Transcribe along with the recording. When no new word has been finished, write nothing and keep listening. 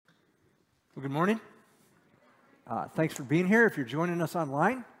Well, good morning. Thanks for being here. If you're joining us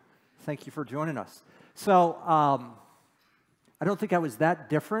online, thank you for joining us. So, I don't think I was that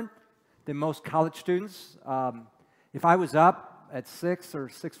different than most college students. If I was up at 6 or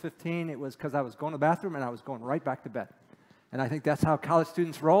 6:15, it was because I was going to the bathroom and I was going right back to bed. And I think that's how college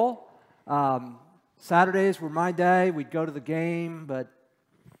students roll. Saturdays were my day. We'd go to the game, but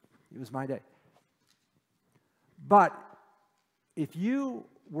it was my day. But if you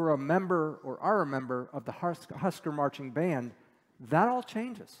were a member or are a member of the Husker Marching Band, that all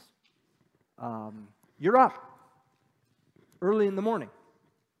changes. You're up early in the morning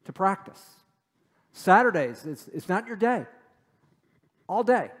to practice. Saturdays, it's not your day. All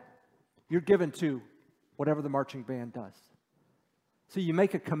day, you're given to whatever the marching band does. So you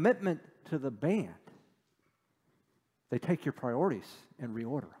make a commitment to the band. They take your priorities and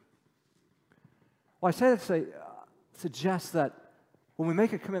reorder them. Well, I say that to suggest that when we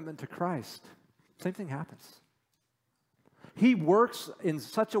make a commitment to Christ, same thing happens. He works in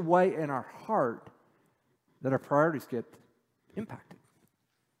such a way in our heart that our priorities get impacted,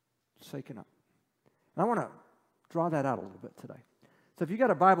 shaken up. And I want to draw that out a little bit today. So if you got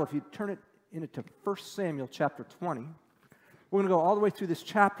a Bible, if you turn it into 1 Samuel chapter 20, we're going to go all the way through this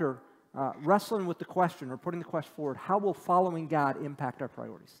chapter wrestling with the question, or putting the question forward, how will following God impact our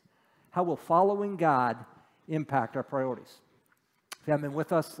priorities? How will following God impact our priorities? If you haven't been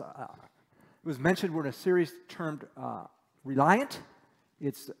with us, it was mentioned we're in a series termed Reliant.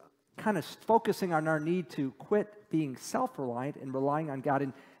 It's kind of focusing on our need to quit being self-reliant and relying on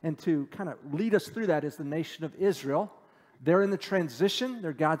God. And to kind of lead us through that is the nation of Israel. They're in the transition.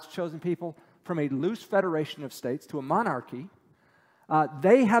 They're God's chosen people from a loose federation of states to a monarchy.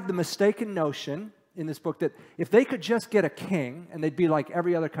 They have the mistaken notion in this book that if they could just get a king and they'd be like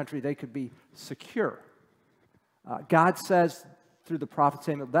every other country, they could be secure. God says through the prophet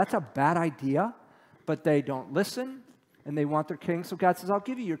Samuel, that's a bad idea, but they don't listen and they want their king. So God says, I'll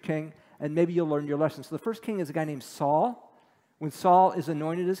give you your king and maybe you'll learn your lesson. So the first king is a guy named Saul. When Saul is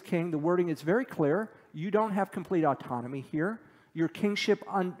anointed as king, the wording is very clear. You don't have complete autonomy here. Your kingship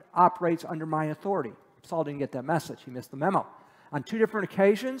operates under my authority. Saul didn't get that message. He missed the memo. On 2 different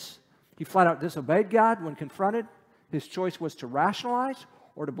occasions, he flat out disobeyed God when confronted. His choice was to rationalize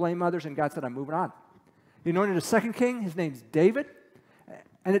or to blame others, and God said, I'm moving on. He anointed a second king. His name's David,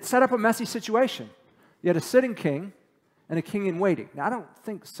 and it set up a messy situation. You had a sitting king and a king in waiting. Now, I don't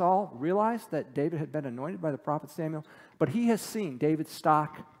think Saul realized that David had been anointed by the prophet Samuel, but he has seen David's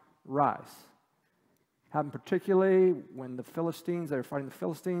stock rise. Happened particularly when the Philistines, they were fighting the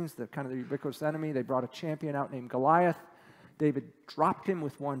Philistines, the kind of the ubiquitous enemy. They brought a champion out named Goliath. David dropped him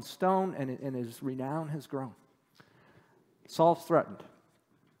with one stone, and his renown has grown. Saul's threatened.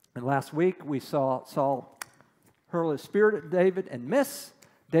 And last week, we saw Saul hurl his spear at David and miss.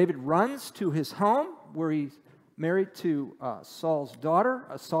 David runs to his home where he's married to Saul's daughter.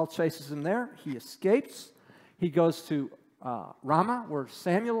 Saul chases him there. He escapes. He goes to Ramah, where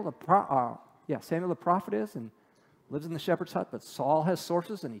Samuel the prophet is, and lives in the shepherd's hut. But Saul has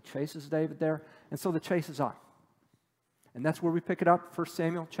sources, and he chases David there. And so the chase is on. And that's where we pick it up, 1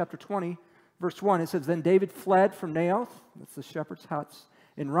 Samuel chapter 20, verse 1. It says, Then David fled from Naoth, that's the shepherd's huts,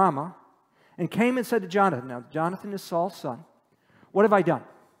 in Ramah, and came and said to Jonathan, now Jonathan is Saul's son, what have I done?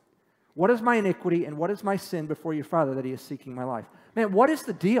 What is my iniquity and what is my sin before your father that he is seeking my life? Man, what is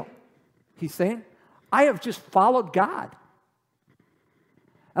the deal? He's saying, I have just followed God.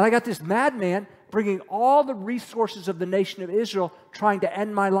 And I got this madman bringing all the resources of the nation of Israel trying to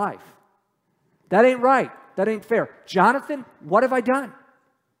end my life. That ain't right. That ain't fair. Jonathan, what have I done?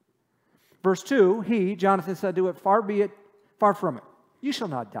 Verse 2, Jonathan, said to it, far from it. You shall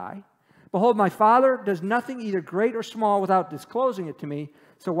not die. Behold, my father does nothing either great or small without disclosing it to me.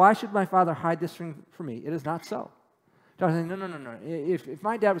 So why should my father hide this thing from me? It is not so. Jonathan said, no. If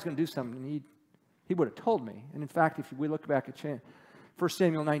my dad was going to do something, he would have told me. And in fact, if we look back at 1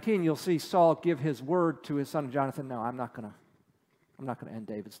 Samuel 19, you'll see Saul give his word to his son Jonathan. No, I'm not going to end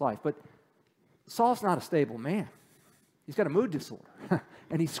David's life. But Saul's not a stable man. He's got a mood disorder,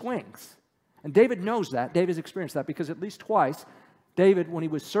 and he swings. And David knows that. David has experienced that because at least twice, David, when he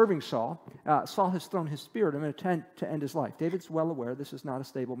was serving Saul, Saul has thrown his spear at him in an attempt to end his life. David's well aware this is not a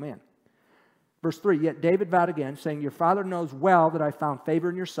stable man. Verse 3, Yet David vowed again, saying, Your father knows well that I found favor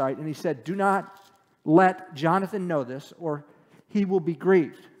in your sight. And he said, Do not let Jonathan know this, or he will be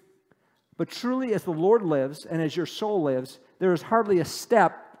grieved. But truly as the Lord lives, and as your soul lives, there is hardly a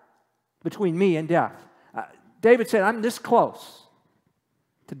step between me and death. David said, I'm this close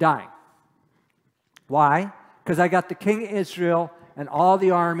to dying. Why? Because I got the king of Israel and all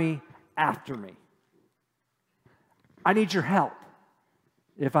the army after me. I need your help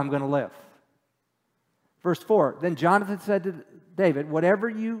if I'm going to live. Verse 4, then Jonathan said to David, whatever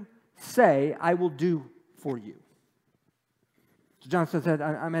you say, I will do for you. So Jonathan said,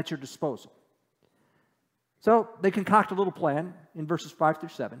 I'm at your disposal. So they concoct a little plan in verses 5 through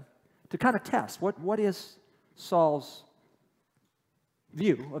 7 to kind of test what is Saul's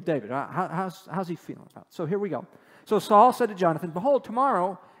view of David. How's he feeling about it? So here we go. So Saul said to Jonathan, behold,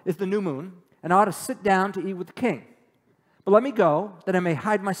 tomorrow is the new moon, and I ought to sit down to eat with the king. But let me go, that I may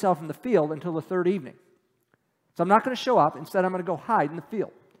hide myself in the field until the third evening. So I'm not going to show up. Instead, I'm going to go hide in the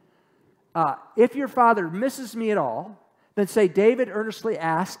field. If your father misses me at all, then say, David earnestly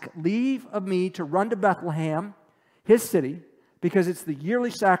asked leave of me to run to Bethlehem, his city, because it's the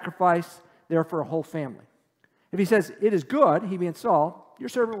yearly sacrifice there for a whole family. If he says, it is good, he being Saul, your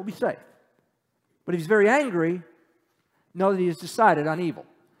servant will be safe. But if he's very angry, know that he has decided on evil.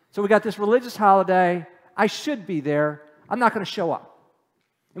 So we got this religious holiday. I should be there. I'm not going to show up.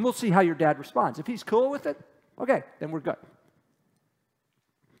 And we'll see how your dad responds. If he's cool with it, okay, then we're good.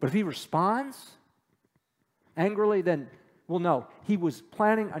 But if he responds angrily, then we'll know he was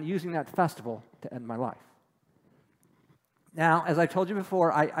planning on using that festival to end my life. Now, as I told you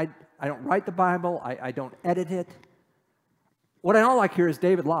before, I don't write the Bible. I don't edit it. What I don't like here is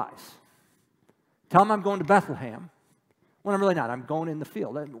David lies. Tell him I'm going to Bethlehem when I'm really not. I'm going in the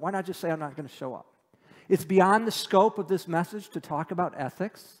field. Why not just say I'm not going to show up? It's beyond the scope of this message to talk about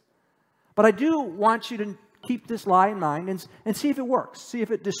ethics. But I do want you to keep this lie in mind and see if it works. See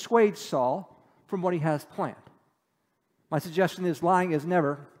if it dissuades Saul from what he has planned. My suggestion is lying is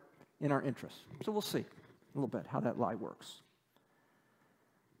never in our interest. So we'll see a little bit how that lie works.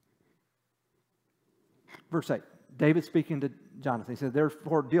 Verse 8, David speaking to Jonathan. He said,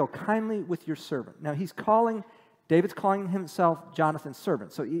 therefore deal kindly with your servant. Now David's calling himself Jonathan's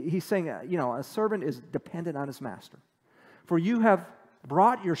servant. So he's saying, a servant is dependent on his master. For you have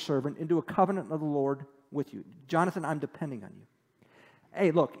brought your servant into a covenant of the Lord with you. Jonathan, I'm depending on you.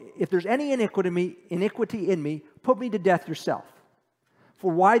 Hey, look, if there's any iniquity in me, put me to death yourself.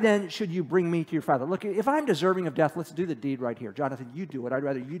 For why then should you bring me to your father? Look, if I'm deserving of death, let's do the deed right here. Jonathan, you do it. I'd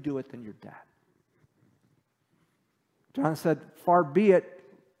rather you do it than your dad. Jonathan said, far be it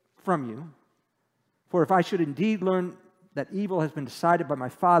from you, for if I should indeed learn that evil has been decided by my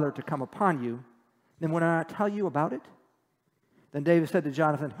father to come upon you, then would I not tell you about it? Then David said to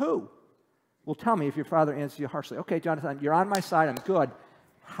Jonathan, who will tell me if your father answers you harshly? Okay, Jonathan, you're on my side. I'm good.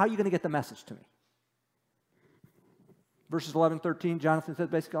 How are you going to get the message to me? Verses 11, 13, Jonathan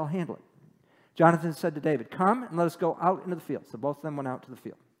said, basically, I'll handle it. Jonathan said to David, come and let us go out into the field. So both of them went out to the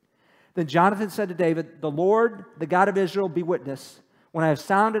field. Then Jonathan said to David, the Lord, the God of Israel, be witness. When I have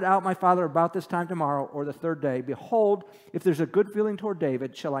sounded out my father about this time tomorrow or the third day, behold, if there's a good feeling toward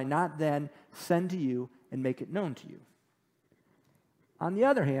David, shall I not then send to you and make it known to you? On the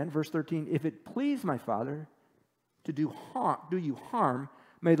other hand, verse 13, if it please my father to do you harm,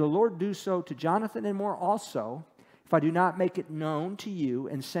 may the Lord do so to Jonathan and more also, if I do not make it known to you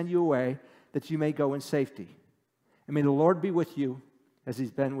and send you away, that you may go in safety. And may the Lord be with you as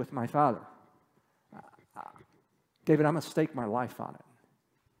he's been with my father. David, I'm going to stake my life on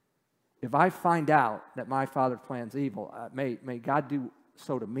it. If I find out that my father plans evil, may God do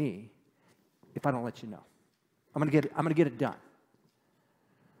so to me if I don't let you know. I'm going to get it done.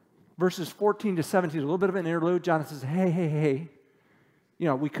 Verses 14 to 17 is a little bit of an interlude. Jonathan says, hey.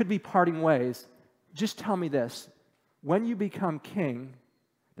 We could be parting ways. Just tell me this. When you become king,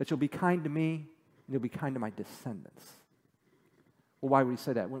 that you'll be kind to me and you'll be kind to my descendants. Well, why would he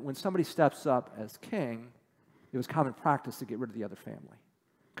say that? When somebody steps up as king, it was common practice to get rid of the other family.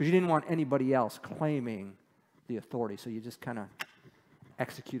 Because you didn't want anybody else claiming the authority, so you just kind of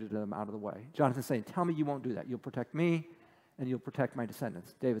executed them out of the way. Jonathan's saying, tell me you won't do that. You'll protect me, and you'll protect my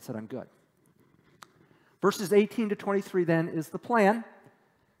descendants. David said, I'm good. Verses 18 to 23 then is the plan.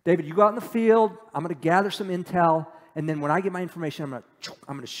 David, you go out in the field. I'm going to gather some intel, and then when I get my information, I'm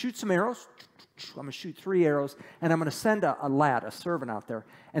going to shoot some arrows. I'm going to shoot 3 arrows, and I'm going to send a lad, a servant out there.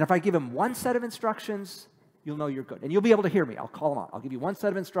 And if I give him one set of instructions, you'll know you're good. And you'll be able to hear me. I'll call him out. I'll give you one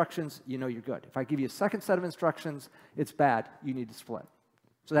set of instructions, you know you're good. If I give you a second set of instructions, it's bad. You need to split.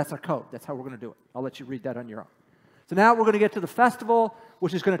 So that's our code. That's how we're going to do it. I'll let you read that on your own. So now we're going to get to the festival,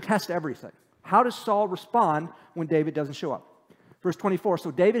 which is going to test everything. How does Saul respond when David doesn't show up? Verse 24,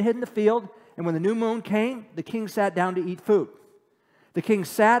 so David hid in the field, and when the new moon came, the king sat down to eat food. The king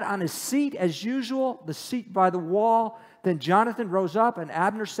sat on his seat as usual, the seat by the wall. Then Jonathan rose up, and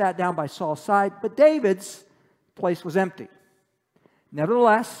Abner sat down by Saul's side, but David's place was empty.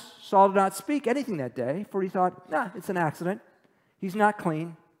 Nevertheless, Saul did not speak anything that day, for he thought, it's an accident. He's not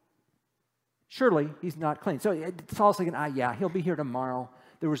clean. Surely he's not clean. So Saul's thinking, he'll be here tomorrow.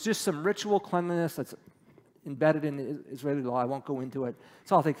 There was just some ritual cleanliness that's embedded in Israeli law. I won't go into it.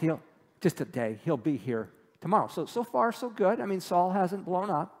 Saul thinks just a day, he'll be here tomorrow. So far, so good. I mean, Saul hasn't blown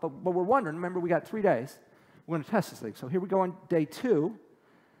up, but we're wondering, remember, we got 3 days. We're going to test this thing. So here we go on day 2.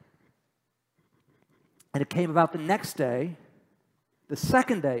 And it came about the next day, the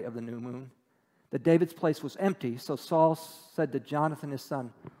second day of the new moon, that David's place was empty. So Saul said to Jonathan, his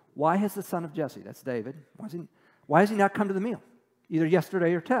son, why has the son of Jesse, that's David, why has he not come to the meal, either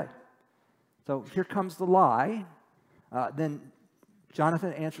yesterday or today? So here comes the lie. Then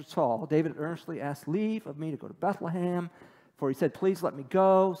Jonathan answered Saul, David earnestly asked leave of me to go to Bethlehem, for he said, please let me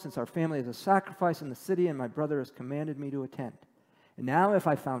go, since our family has a sacrifice in the city, and my brother has commanded me to attend. And now if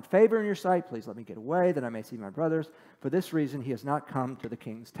I found favor in your sight, please let me get away, that I may see my brothers. For this reason, he has not come to the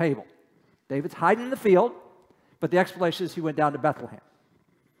king's table. David's hiding in the field, but the explanation is he went down to Bethlehem.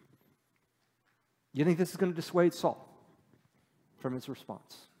 You think this is going to dissuade Saul from his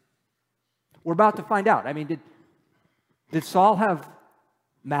response? We're about to find out. I mean, did Saul have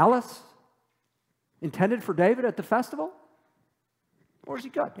malice intended for David at the festival? Or is he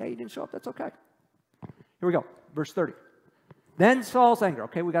good? Hey, he didn't show up. That's okay. Here we go. Verse 30. Then Saul's anger,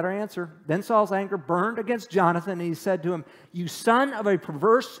 okay, we got our answer. Then Saul's anger burned against Jonathan, and he said to him, you son of a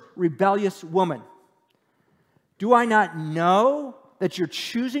perverse, rebellious woman, do I not know that you're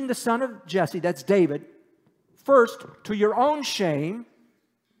choosing the son of Jesse, that's David, first to your own shame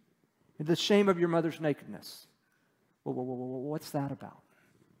and the shame of your mother's nakedness? What's that about?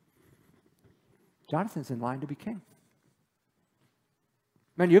 Jonathan's in line to be king.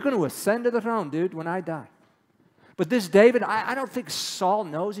 Man, you're going to ascend to the throne, dude, when I die. But this David, I don't think Saul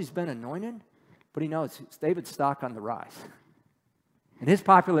knows he's been anointed, but he knows it's David's stock on the rise. And his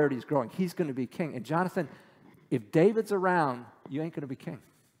popularity is growing. He's going to be king. And Jonathan, if David's around, you ain't going to be king.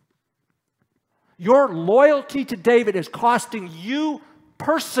 Your loyalty to David is costing you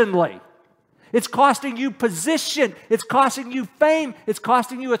personally. It's costing you position. It's costing you fame. It's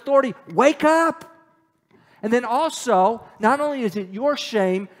costing you authority. Wake up. And then also, not only is it your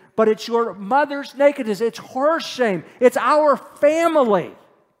shame, but it's your mother's nakedness. It's her shame. It's our family.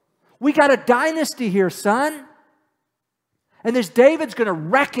 We got a dynasty here, son. And this David's going to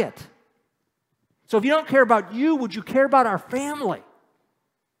wreck it. So if you don't care about you, would you care about our family?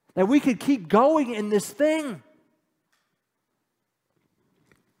 That we could keep going in this thing.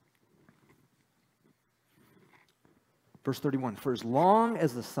 Verse 31, for as long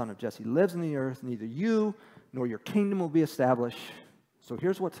as the son of Jesse lives in the earth, neither you nor your kingdom will be established. So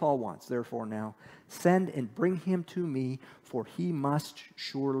here's what Saul wants. Therefore now, send and bring him to me, for he must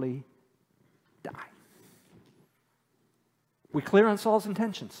surely die. We clear on Saul's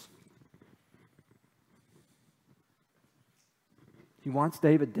intentions. He wants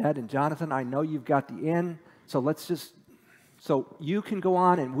David dead. And Jonathan, I know you've got the end. So you can go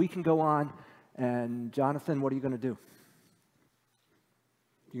on and we can go on. And Jonathan, what are you going to do?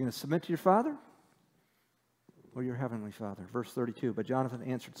 You're going to submit to your father or your heavenly Father? Verse 32, but Jonathan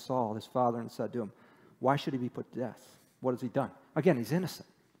answered Saul, his father, and said to him, why should he be put to death? What has he done? Again, he's innocent.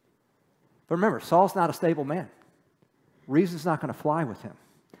 But remember, Saul's not a stable man. Reason's not going to fly with him.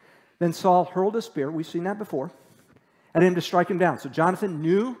 Then Saul hurled a spear, we've seen that before, at him to strike him down. So Jonathan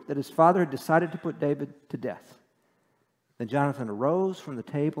knew that his father had decided to put David to death. Then Jonathan arose from the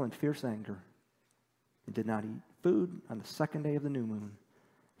table in fierce anger and did not eat food on the second day of the new moon,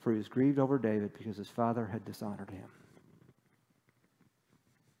 for he was grieved over David because his father had dishonored him.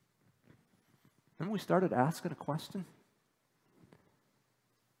 Remember we started asking a question?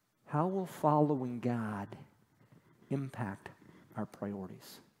 How will following God impact our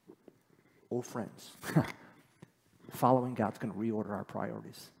priorities? Oh, friends, following God's going to reorder our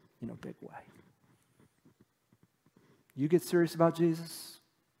priorities in a big way. You get serious about Jesus,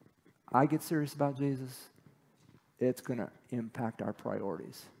 I get serious about Jesus, it's going to impact our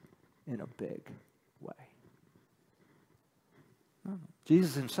priorities in a big way.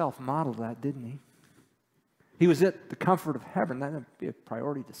 Jesus himself modeled that, didn't he? He was at the comfort of heaven. That would be a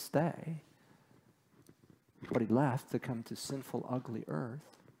priority to stay. But he left to come to sinful, ugly earth.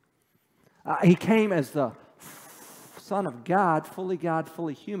 He came as the Son of God, fully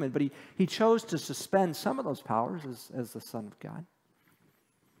human, but he chose to suspend some of those powers as the Son of God.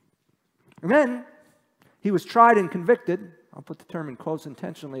 And then he was tried and convicted, I'll put the term in quotes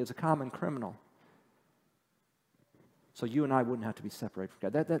intentionally, as a common criminal. So you and I wouldn't have to be separated from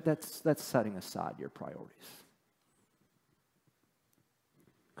God. That's setting aside your priorities.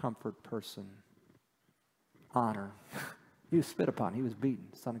 Comfort, person, honor. He was spit upon. He was beaten,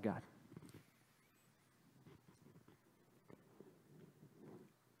 Son of God.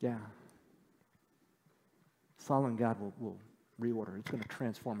 Yeah. Following God will reorder. It's going to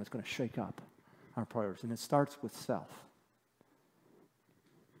transform. It's going to shake up our priorities. And it starts with self.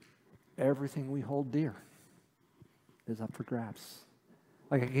 Everything we hold dear is up for grabs.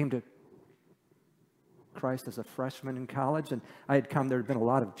 Like I came to Christ as a freshman in college, and I had come, there had been a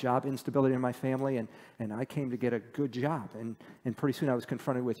lot of job instability in my family, and I came to get a good job. And pretty soon I was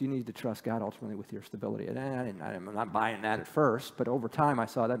confronted with, you need to trust God ultimately with your stability. And I'm not buying that at first, but over time I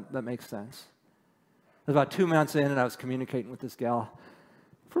saw that makes sense. It was about 2 months in, and I was communicating with this gal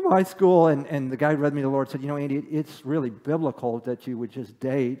from high school, and the guy read me the Lord, said, Andy, it's really biblical that you would just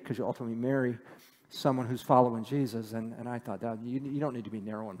date, because you ultimately marry someone who's following Jesus. And I thought, that you don't need to be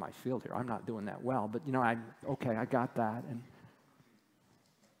narrow in my field here. I'm not doing that well. But, I got that.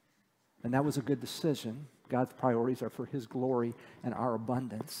 And that was a good decision. God's priorities are for his glory and our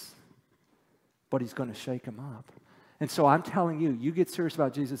abundance. But he's going to shake them up. And so I'm telling you, you get serious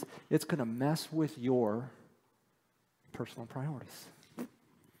about Jesus, it's going to mess with your personal priorities.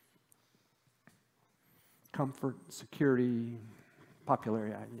 Comfort, security,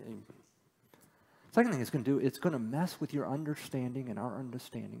 popularity. Second thing it's going to do, it's going to mess with your understanding and our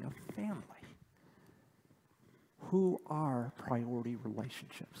understanding of family. Who are priority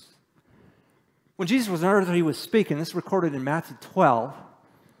relationships? When Jesus was on earth, he was speaking. This is recorded in Matthew 12.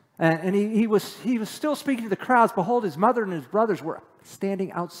 And he was still speaking to the crowds. Behold, his mother and his brothers were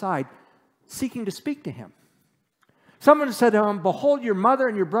standing outside, seeking to speak to him. Someone said to him, behold, your mother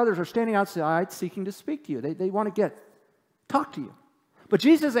and your brothers are standing outside, seeking to speak to you. They want to talk to you. But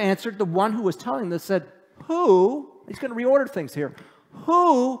Jesus answered, the one who was telling this said, who, he's going to reorder things here,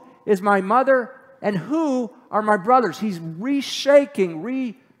 who is my mother and who are my brothers? He's reshaping,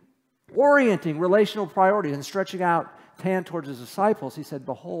 reorienting relational priorities and stretching out hand towards his disciples. He said,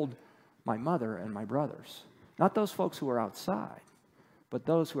 behold, my mother and my brothers. Not those folks who are outside, but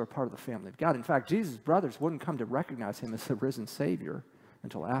those who are part of the family of God. In fact, Jesus' brothers wouldn't come to recognize him as the risen Savior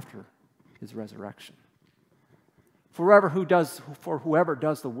until after his resurrection. For whoever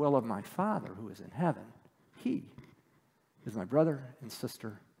does the will of my Father who is in heaven, he is my brother and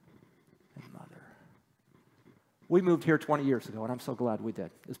sister and mother. We moved here 20 years ago, and I'm so glad we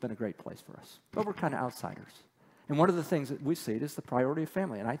did. It's been a great place for us. But we're kind of outsiders. And one of the things that we see is the priority of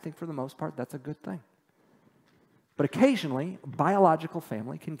family. And I think for the most part, that's a good thing. But occasionally, biological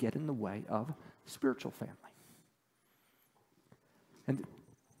family can get in the way of spiritual family. And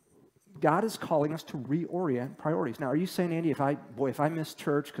God is calling us to reorient priorities. Now, are you saying, Andy, if I miss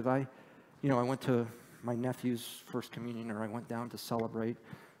church because I went to my nephew's first communion, or I went down to celebrate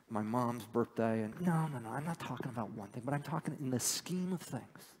my mom's birthday, and no, I'm not talking about one thing, but I'm talking in the scheme of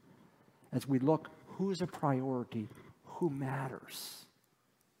things. As we look, who's a priority, who matters,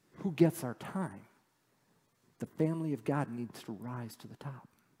 who gets our time, the family of God needs to rise to the top.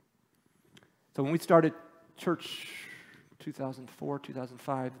 So when we started church 2004,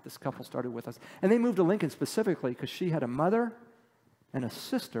 2005, this couple started with us. And they moved to Lincoln specifically because she had a mother and a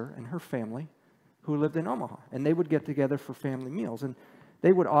sister and her family who lived in Omaha. And they would get together for family meals. And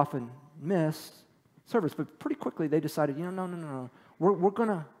they would often miss service. But pretty quickly they decided, no. We're going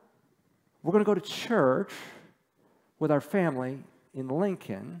to go to church with our family in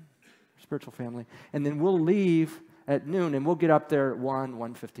Lincoln, spiritual family, and then we'll leave at noon, and we'll get up there at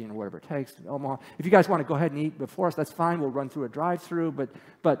 1:15, or whatever it takes to Omaha. If you guys want to go ahead and eat before us, that's fine. We'll run through a drive-through,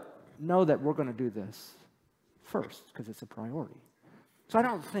 but know that we're going to do this first because it's a priority. So I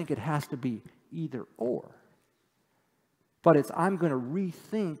don't think it has to be either or, but I'm going to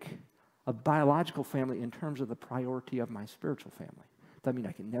rethink a biological family in terms of the priority of my spiritual family. Does that mean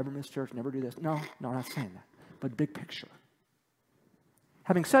I can never miss church, never do this? No, I'm not saying that, but big picture.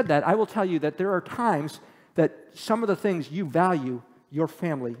 Having said that, I will tell you that there are times that some of the things you value, your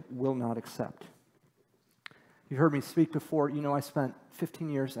family will not accept. You've heard me speak before. I spent 15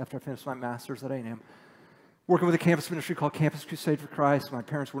 years after I finished my master's at A&M working with a campus ministry called Campus Crusade for Christ. My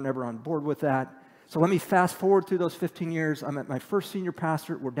parents were never on board with that. So let me fast forward through those 15 years. I'm at my first senior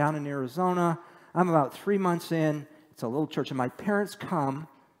pastorate. We're down in Arizona. I'm about 3 months in. It's a little church, and my parents come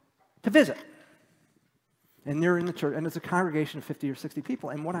to visit. And they're in the church, and it's a congregation of 50 or 60 people.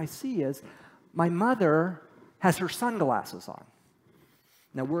 And what I see is my mother has her sunglasses on.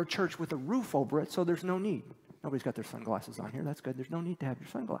 Now, we're a church with a roof over it, so there's no need. Nobody's got their sunglasses on here. That's good. There's no need to have your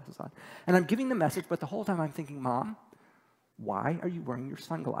sunglasses on. And I'm giving the message, but the whole time I'm thinking, Mom, why are you wearing your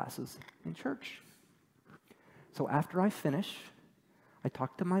sunglasses in church? So after I finish, I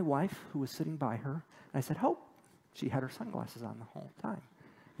talked to my wife, who was sitting by her, and I said, Hope. She had her sunglasses on the whole time.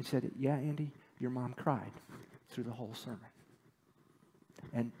 And she said, yeah, Andy, your mom cried through the whole sermon.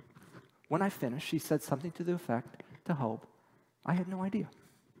 And when I finished, she said something to the effect to Hope, I had no idea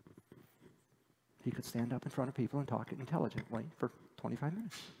he could stand up in front of people and talk intelligently for 25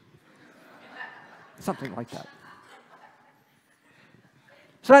 minutes. Something like that.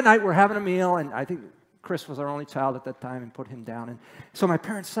 So that night we're having a meal, and I think Chris was our only child at that time and put him down. And so my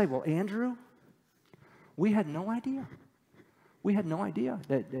parents say, well, Andrew, we had no idea. We had no idea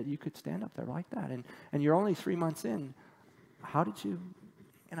that you could stand up there like that. And you're only 3 months in. How did you,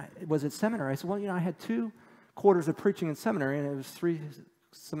 was it seminary? I said, well, I had 2 quarters of preaching in seminary, and it was 3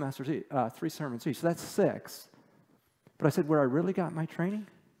 sermons each. So that's 6. But I said, where I really got my training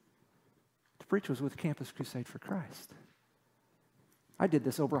to preach was with Campus Crusade for Christ. I did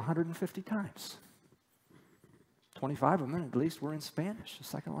this over 150 times. 25 of them, at least, were in Spanish, a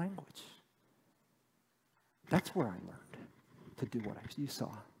second language. That's where I learned to do what you saw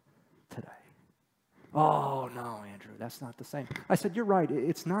today. Oh, no, Andrew, that's not the same. I said, you're right,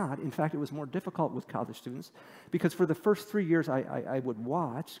 it's not. In fact, it was more difficult with college students because for the first 3 years, I would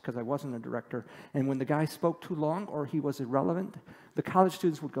watch because I wasn't a director, and when the guy spoke too long or he was irrelevant, the college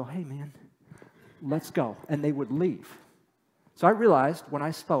students would go, hey, man, let's go, and they would leave. So I realized when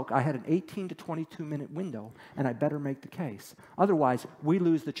I spoke, I had an 18 to 22-minute window, and I better make the case. Otherwise, we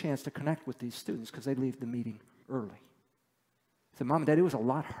lose the chance to connect with these students because they leave the meeting early. I said, Mom and Dad, it was a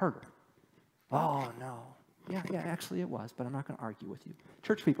lot harder. Oh, no. Yeah, actually it was, but I'm not going to argue with you.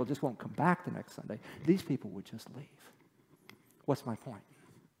 Church people just won't come back the next Sunday. These people would just leave. What's my point?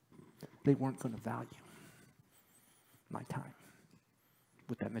 They weren't going to value my time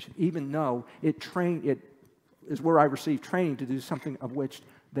with that mission, even though it is where I received training to do something of which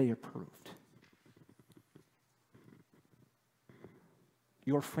they approved.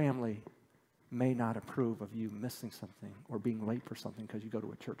 Your family may not approve of you missing something or being late for something because you go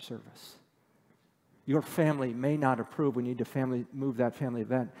to a church service. Your family may not approve when you need to move that family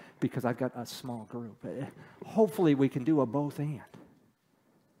event because I've got a small group. Hopefully we can do a both and.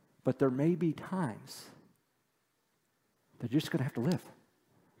 But there may be times that you're just going to have to live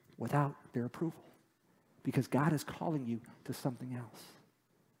without their approval. Because God is calling you to something else.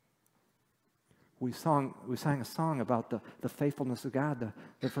 We sang a song about the faithfulness of God.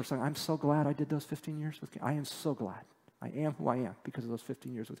 The first song, I'm so glad I did those 15 years with I am so glad. I am who I am because of those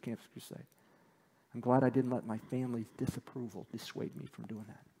 15 years with Campus Crusade. I'm glad I didn't let my family's disapproval dissuade me from doing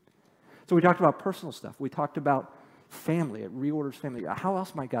that. So we talked about personal stuff. We talked about family. It reorders family. How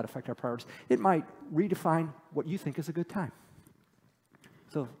else might God affect our priorities? It might redefine what you think is a good time.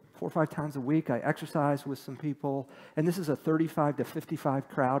 So 4 or 5 times a week, I exercise with some people, and this is a 35 to 55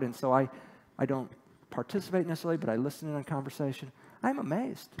 crowd, and so I don't participate necessarily, but I listen in on conversation. I'm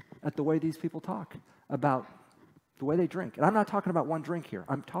amazed at the way these people talk about the way they drink. And I'm not talking about one drink here.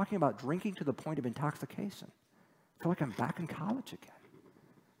 I'm talking about drinking to the point of intoxication. I feel like I'm back in college again.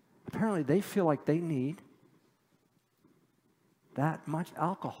 Apparently, they feel like they need that much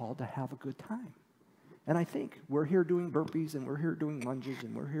alcohol to have a good time. And I think we're here doing burpees, and we're here doing lunges,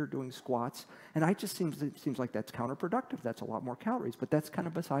 and we're here doing squats, and it seems like that's counterproductive. That's a lot more calories, but that's kind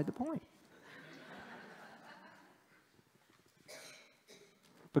of beside the point.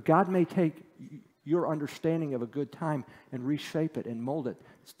 But God may take your understanding of a good time and reshape it and mold it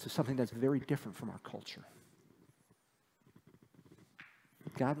to something that's very different from our culture.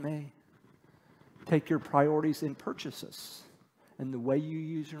 God may take your priorities in purchases and the way you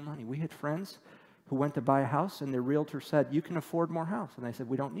use your money. We had friends who went to buy a house, and their realtor said, you can afford more house. And they said,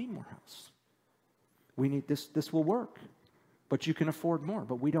 we don't need more house. We need this will work, but you can afford more,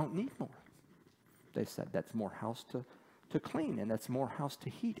 but we don't need more. They said, that's more house to clean, and that's more house to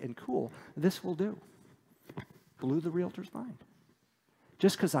heat and cool. This will do. Blew the realtor's mind.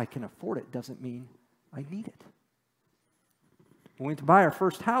 Just because I can afford it doesn't mean I need it. When we went to buy our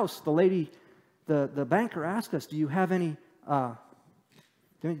first house, the lady, the banker asked us, do you have any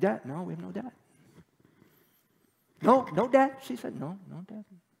debt? No, we have no debt. No debt. She said, no debt.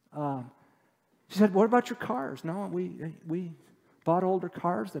 She said, what about your cars? No, we bought older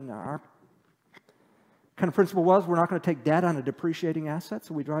cars, and our kind of principle was we're not going to take debt on a depreciating asset,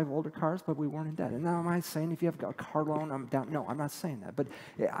 so we drive older cars, but we weren't in debt. And now am I saying if you have a car loan, I'm down? No, I'm not saying that. But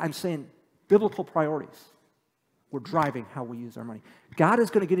I'm saying biblical priorities. We're driving how we use our money. God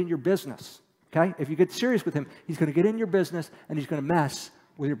is going to get in your business, okay? If you get serious with him, he's going to get in your business, and he's going to mess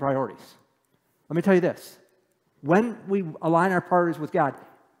with your priorities. Let me tell you this. When we align our priorities with God,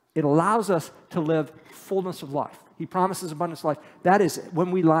 it allows us to live fullness of life. He promises abundance of life. That is when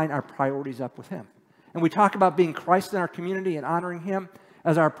we line our priorities up with him. And we talk about being Christ in our community and honoring him.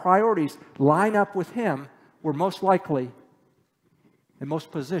 As our priorities line up with him, we're most likely and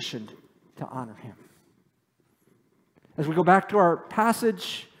most positioned to honor him. As we go back to our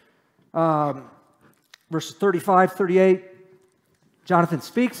passage, verses 35, 38, Jonathan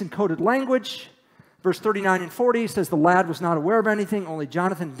speaks in coded language. Verse 39 and 40 says the lad was not aware of anything. Only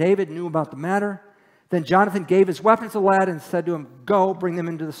Jonathan and David knew about the matter. Then Jonathan gave his weapons to the lad and said to him, "Go, bring them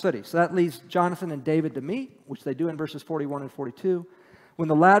into the city." So that leaves Jonathan and David to meet, which they do in verses 41 and 42. When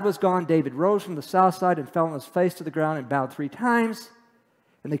the lad was gone, David rose from the south side and fell on his face to the ground and bowed 3 times.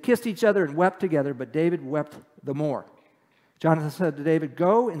 And they kissed each other and wept together, but David wept the more. Jonathan said to David,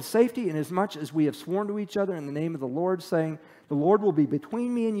 "Go in safety, inasmuch as we have sworn to each other in the name of the Lord, saying, 'The Lord will be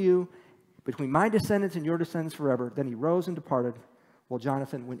between me and you, between my descendants and your descendants forever.'" Then he rose and departed, while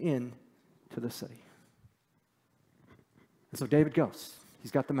Jonathan went in to the city. And so David goes.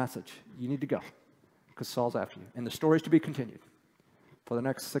 He's got the message. You need to go, because Saul's after you. And the story's to be continued. For the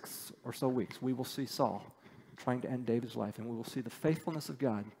next 6 or so weeks, we will see Saul trying to end David's life, and we will see the faithfulness of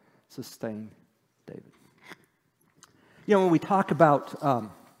God sustain David. You know, when we talk about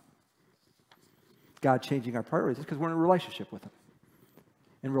God changing our priorities, it's because we're in a relationship with Him.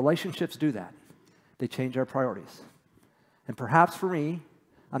 And relationships do that. They change our priorities. And perhaps for me,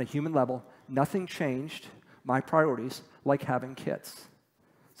 on a human level, nothing changed my priorities like having kids.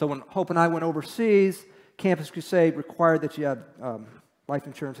 So when Hope and I went overseas, Campus Crusade required that you have life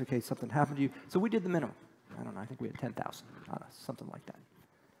insurance in case something happened to you. So we did the minimum. I don't know, I think we had 10,000 on us, something like that.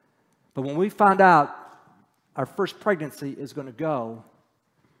 But when we found out our first pregnancy is going to go,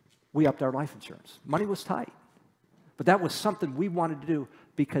 we upped our life insurance. Money was tight. But that was something we wanted to do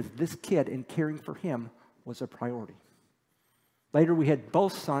because this kid and caring for him was a priority. Later, we had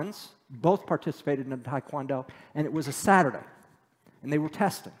both sons, both participated in Taekwondo, and it was a Saturday, and they were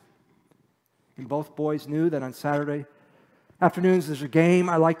testing. And both boys knew that on Saturday afternoons there's a game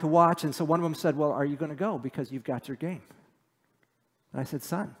I like to watch, and so one of them said, "Well, are you going to go because you've got your game?" And I said,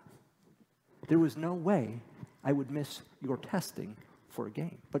 "Son, there was no way I would miss your testing for a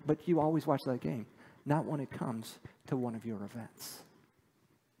game. But you always watch that game, not when it comes to one of your events."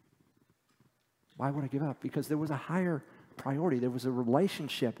 Why would I give up? Because there was a higher priority. There was a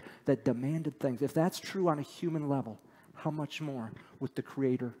relationship that demanded things. If that's true on a human level, how much more with the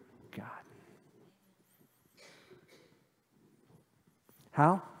Creator God?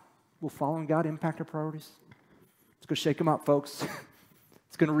 How will following God impact our priorities? It's going to shake them up, folks.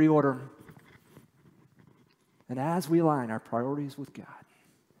 It's going to reorder them. And as we align our priorities with God,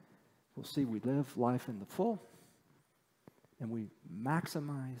 we'll see we live life in the full and we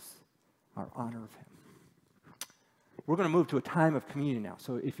maximize our honor of Him. We're going to move to a time of communion now.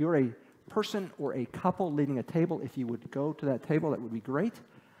 So if you're a person or a couple leading a table, if you would go to that table, that would be great.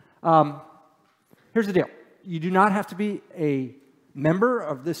 Here's the deal. You do not have to be a member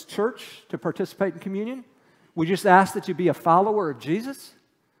of this church to participate in communion. We just ask that you be a follower of Jesus.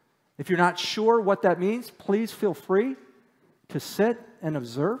 If you're not sure what that means, please feel free to sit and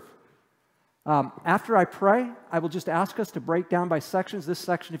observe. After I pray, I will just ask us to break down by sections. This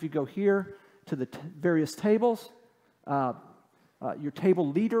section, if you go here to the various tables, your table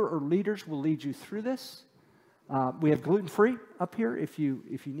leader or leaders will lead you through this. We have gluten-free up here if you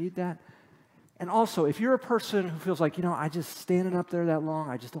need that. And also, if you're a person who feels like, I just standing up there that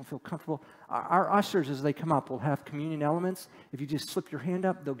long, I just don't feel comfortable, our ushers, as they come up, will have communion elements. If you just slip your hand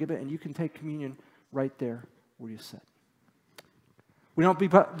up, they'll give it, and you can take communion right there where you sit. We don't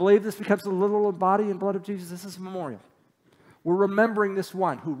believe this becomes the literal body and blood of Jesus. This is a memorial. We're remembering this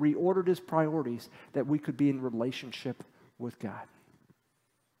one who reordered his priorities that we could be in relationship with God.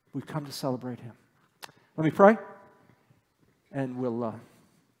 We've come to celebrate him. Let me pray, and we'll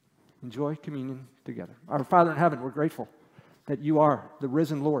enjoy communion together. Our Father in heaven, we're grateful that you are the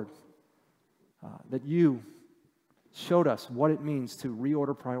risen Lord, that you showed us what it means to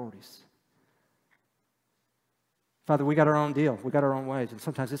reorder priorities. Father, we got our own deal. We got our own ways, and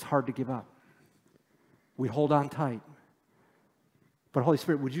sometimes it's hard to give up. We hold on tight. But Holy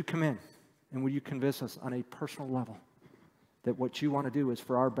Spirit, would you come in and would you convince us on a personal level that what you want to do is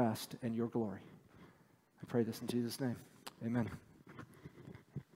for our best and your glory? I pray this in Jesus' name. Amen.